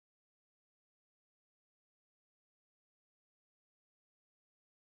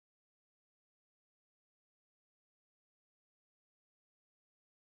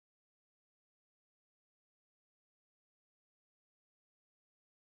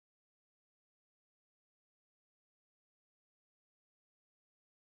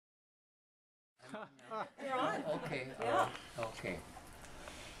You're on. Okay. Yeah. Okay.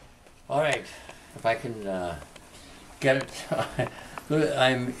 All right. If I can get it,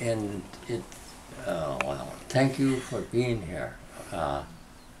 I'm in it. Well, thank you for being here.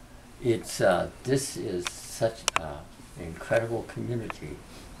 This is such an incredible community,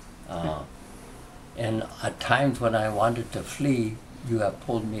 and at times when I wanted to flee, you have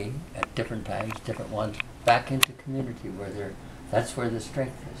pulled me at different times, different ones, back into community where that's where the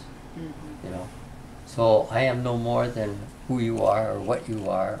strength is. Mm-hmm. You know, so I am no more than who you are or what you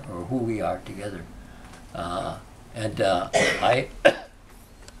are or who we are together,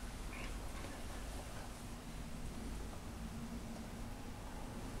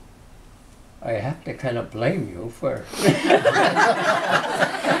 I have to kind of blame you for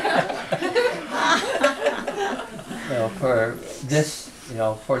for this,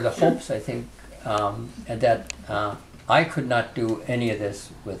 for the hopes, I think, and that I could not do any of this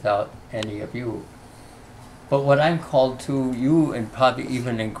without any of you. But what I'm called to, you and probably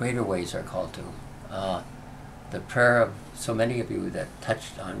even in greater ways are called to. The prayer of so many of you that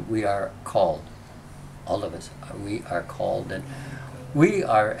touched on, we are called. All of us, we are called. And we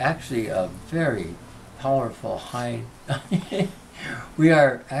are actually a very powerful we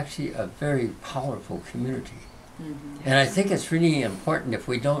are actually a very powerful community. Mm-hmm. And I think it's really important, if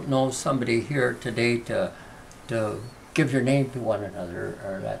we don't know somebody here today, to give your name to one another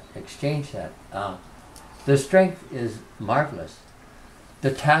or exchange that. The strength is marvelous.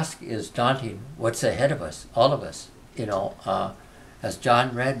 The task is daunting. What's ahead of us, all of us, as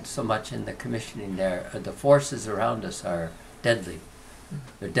John read so much in the commissioning there, the forces around us are deadly.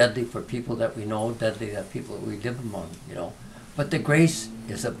 They're deadly for people that we know, deadly for people that we live among, But the grace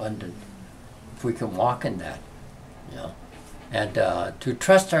is abundant if we can walk in that, And to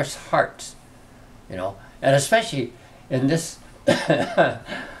trust our hearts, and especially in this, I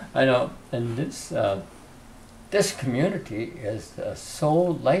know, in this community is so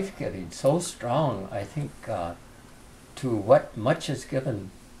life-giving, so strong. I think to what much is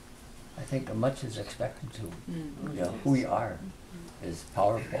given, I think much is expected to. Who we are is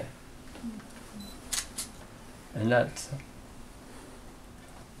powerful. And that's,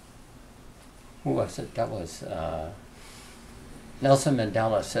 who was it? That was Nelson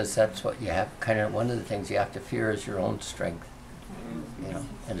Mandela says that's what you have, kind of one of the things you have to fear is your own strength,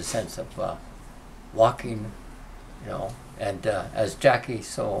 in the sense of walking, and as Jackie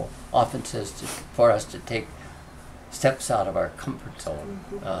so often says, for us to take steps out of our comfort zone,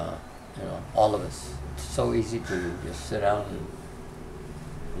 all of us. It's so easy to just sit down and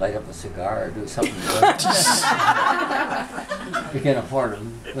light up a cigar or do something good. You can afford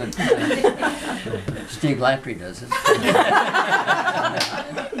them, but Steve Lantry does it.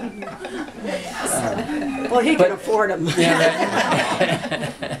 Well, he can afford them.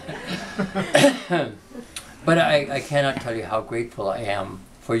 But I cannot tell you how grateful I am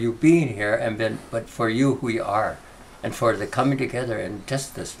for you being here, but for you who you are, and for the coming together and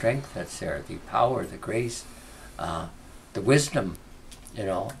just the strength that's there, the power, the grace, the wisdom,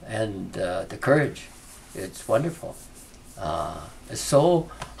 and the courage. It's wonderful. It's so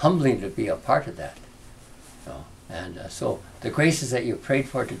humbling to be a part of that. And so the graces that you prayed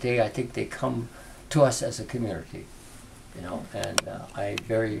for today, I think they come to us as a community. And I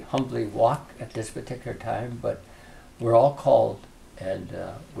very humbly walk at this particular time, but we're all called, and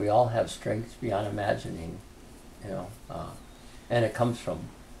we all have strengths beyond imagining, and it comes from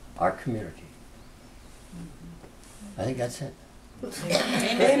our community. I think that's it.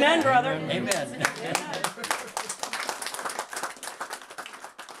 Amen, brother. Amen.